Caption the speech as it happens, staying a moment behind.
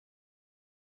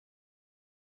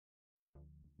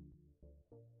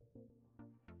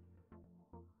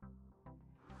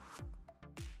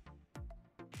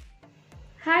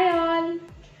Hi all,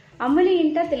 అమ్ములి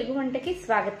ఇంట తెలుగు వంటకి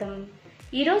స్వాగతం.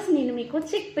 ఈరోజు నేను మీకు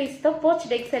చిక్ పీస్తో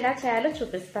పోచ్డ్ ఎగ్స్ ఎలా చేయాలో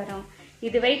చూపిస్తాను.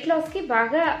 ఇది వెయిట్ లాస్కి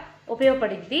బాగా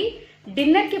ఉపయోగపడుద్ది.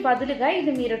 డిన్నర్కి బదులుగా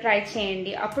ఇది మీరు ట్రై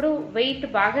చేయండి, అప్పుడు వెయిట్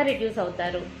బాగా రెడ్యూస్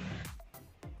అవుతారు.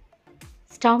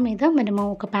 స్టవ్ మీద మనము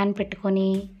ఒక ప్యాన్ పెట్టుకొని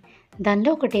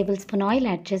దానిలో 1 టేబుల్ స్పూన్ ఆయిల్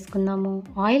యాడ్ చేసుకుందాము.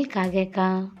 ఆయిల్ కాగాక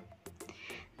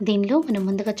దీనిలో మనం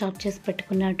ముందుగా చాప్ చేసి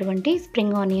పెట్టుకున్నటువంటి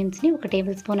స్ప్రింగ్ ఆనియన్స్ని 1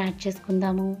 టేబుల్ స్పూన్ యాడ్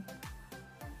చేసుకుందాము.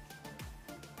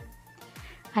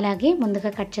 అలాగే ముందుగా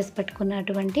కట్ చేసి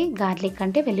పెట్టుకున్నటువంటి గార్లిక్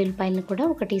అంటే వెల్లుల్లిపాయలను కూడా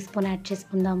 1 టీ స్పూన్ యాడ్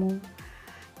చేసుకుందాము.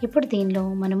 ఇప్పుడు దీనిలో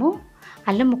మనము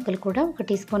అల్లం ముక్కలు కూడా 1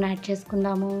 టీ స్పూన్ యాడ్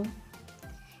చేసుకుందాము.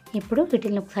 ఇప్పుడు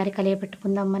వీటిని ఒకసారి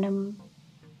కలియబెట్టుకుందాం మనం.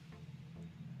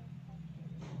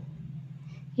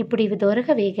 ఇప్పుడు ఇవి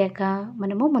దోరగా వేగాక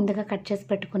మనము ముందుగా కట్ చేసి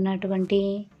పెట్టుకున్నటువంటి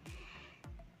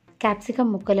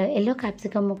క్యాప్సికమ్ ముక్కలు, ఎల్లో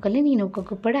క్యాప్సికమ్ ముక్కల్ని నేను 1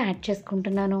 గుప్పెడు యాడ్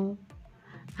చేసుకుంటున్నాను.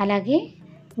 అలాగే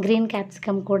గ్రీన్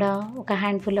క్యాప్సికమ్ కూడా ఒక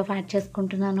హ్యాండ్ఫుల్ ఆఫ్ యాడ్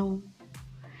చేసుకుంటున్నాను.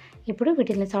 ఇప్పుడు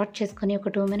వీటిని సార్ట్ చేసుకొని ఒక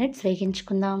 2 మినిట్స్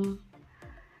వేగించుకుందాం.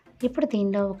 ఇప్పుడు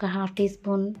దీనిలో ఒక 1/2 టీ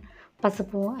స్పూన్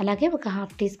పసుపు, అలాగే ఒక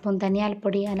 1/2 టీ స్పూన్ ధనియాల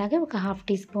పొడి, అలాగే ఒక 1/2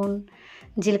 టీ స్పూన్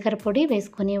జీలకర్ర పొడి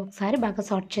వేసుకొని ఒకసారి బాగా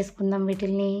సార్ట్ చేసుకుందాం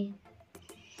వీటిల్ని.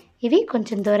 ఇవి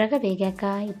కొంచెం దూరగా వేగాక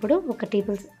ఇప్పుడు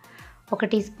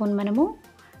 1 టీ స్పూన్ మనము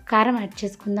కారం యాడ్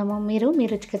చేసుకుందాము. మీరు మీ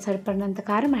రుచికి సరిపడినంత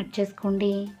కారం యాడ్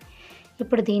చేసుకోండి.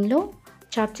 ఇప్పుడు దీనిలో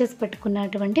చాప్ చేసి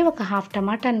పెట్టుకున్నటువంటి ఒక 1/2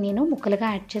 టమాటాని నేను ముక్కలుగా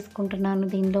యాడ్ చేసుకుంటున్నాను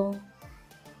దీనిలో.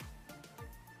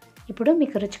 ఇప్పుడు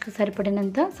మీకు రుచికి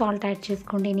సరిపడినంత సాల్ట్ యాడ్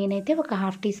చేసుకోండి. నేనైతే ఒక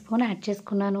 1/2 టీ స్పూన్ యాడ్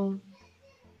చేసుకున్నాను.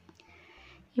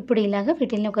 ఇప్పుడు ఇలాగ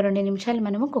వీటిని ఒక 2 నిమిషాలు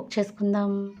మనము కుక్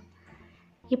చేసుకుందాం.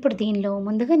 ఇప్పుడు దీనిలో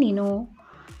ముందుగా నేను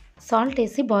సాల్ట్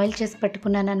వేసి బాయిల్ చేసి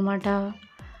పెట్టుకున్నాను అనమాట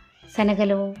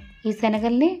శనగలు. ఈ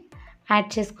శనగల్ని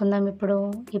యాడ్ చేసుకుందాం ఇప్పుడు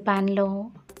ఈ ప్యాన్లో.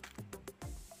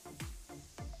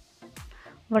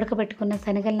 ఉడకబెట్టుకున్న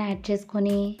శనగల్ని యాడ్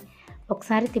చేసుకొని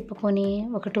ఒకసారి తిప్పుకొని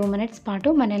ఒక 2 మినిట్స్ పాటు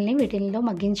మనల్ని వీటిల్లో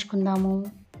మగ్గించుకుందాము.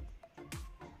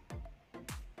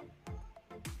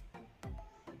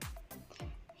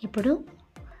 ఇప్పుడు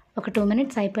ఒక 2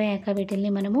 మినిట్స్ అయిపోయాక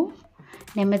వీటిల్ని మనము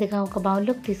నెమ్మదిగా ఒక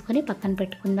బౌల్లోకి తీసుకొని పక్కన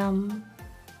పెట్టుకుందాం.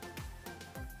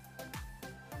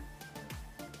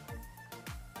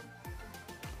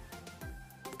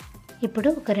 ఇప్పుడు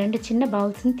ఒక 2 చిన్న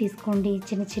బౌల్స్ని తీసుకోండి,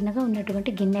 చిన్నగా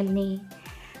ఉన్నటువంటి గిన్నెల్ని.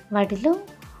 వాటిలో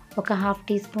ఒక 1/2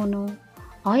 టీ స్పూను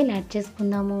ఆయిల్ యాడ్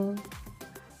చేసుకుందాము.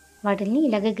 వాటిని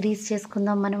ఇలాగే గ్రీస్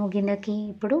చేసుకుందాం మనము గిన్నెకి.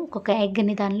 ఇప్పుడు ఒక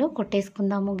ఎగ్ని దానిలో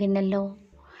కొట్టేసుకుందాము గిన్నెల్లో,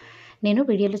 నేను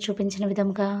వీడియోలో చూపించిన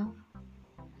విధంగా.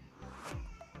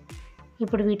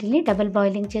 ఇప్పుడు వీటిని డబుల్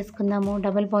బాయిలింగ్ చేసుకుందాము.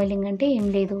 డబుల్ బాయిలింగ్ అంటే ఏం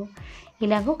లేదు,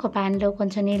 ఇలాగ ఒక ప్యాన్లో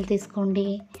కొంచెం నీళ్ళు తీసుకోండి.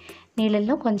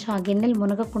 నీళ్ళల్లో కొంచెం ఆ గిన్నెలు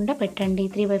మునగకుండా పెట్టండి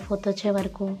 3/4 వచ్చే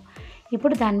వరకు.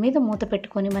 ఇప్పుడు దాని మీద మూత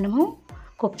పెట్టుకొని మనము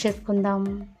కుక్ చేసుకుందాం.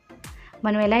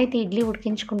 మనం ఎలా అయితే ఇడ్లీ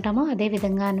ఉడికించుకుంటామో అదే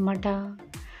విధంగా అనమాట.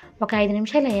 ఒక 5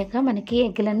 నిమిషాలు అయ్యాక మనకి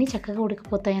ఎగ్గులన్నీ చక్కగా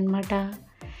ఉడికిపోతాయి అన్నమాట.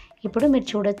 ఇప్పుడు మీరు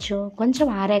చూడొచ్చు, కొంచెం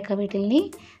ఆరాక వీటిల్ని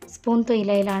స్పూన్తో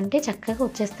ఇలా అంటే చక్కగా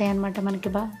వచ్చేస్తాయి అన్నమాట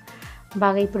మనకి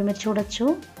బాగా. ఇప్పుడు మీరు చూడొచ్చు,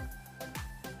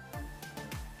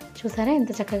 చూసారా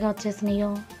ఎంత చక్కగా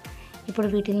వచ్చేసినాయో. ఇప్పుడు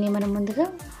వీటిల్ని మనం ముందుగా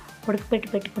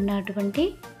పెట్టుకున్నటువంటి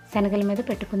శనగల మీద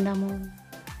పెట్టుకుందాము.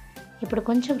 ఇప్పుడు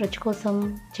కొంచెం రుచి కోసం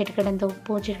చిటికెడంత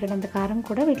ఉప్పు, చిటికెడంత కారం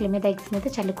కూడా వీటి మీద ఎగ్స్ మీద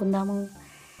చల్లుకుందాము.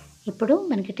 ఇప్పుడు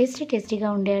మనకి టేస్టీగా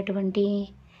ఉండేటువంటి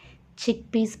chick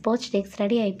peas poached eggs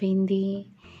ready అయిపోయింది.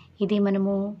 ఇది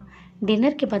మనము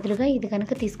డిన్నర్కి బదులుగా ఇది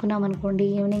కనుక తీసుకున్నాం అనుకోండి,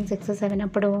 ఈవినింగ్ 6-7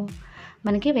 అప్పుడు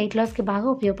మనకి వెయిట్ లాస్కి బాగా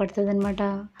ఉపయోగపడుతుంది అనమాట.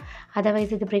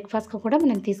 అదర్వైజ్ ఇది బ్రేక్ఫాస్ట్కి కూడా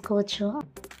మనం తీసుకోవచ్చు.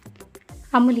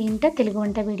 అమ్ములి ఇంట తెలుగు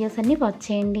వంట వీడియోస్ అన్నీ వాచ్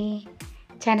చేయండి.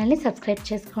 ఛానల్ని సబ్స్క్రైబ్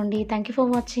చేసుకోండి. Thank you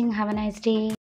for watching. Have a nice day.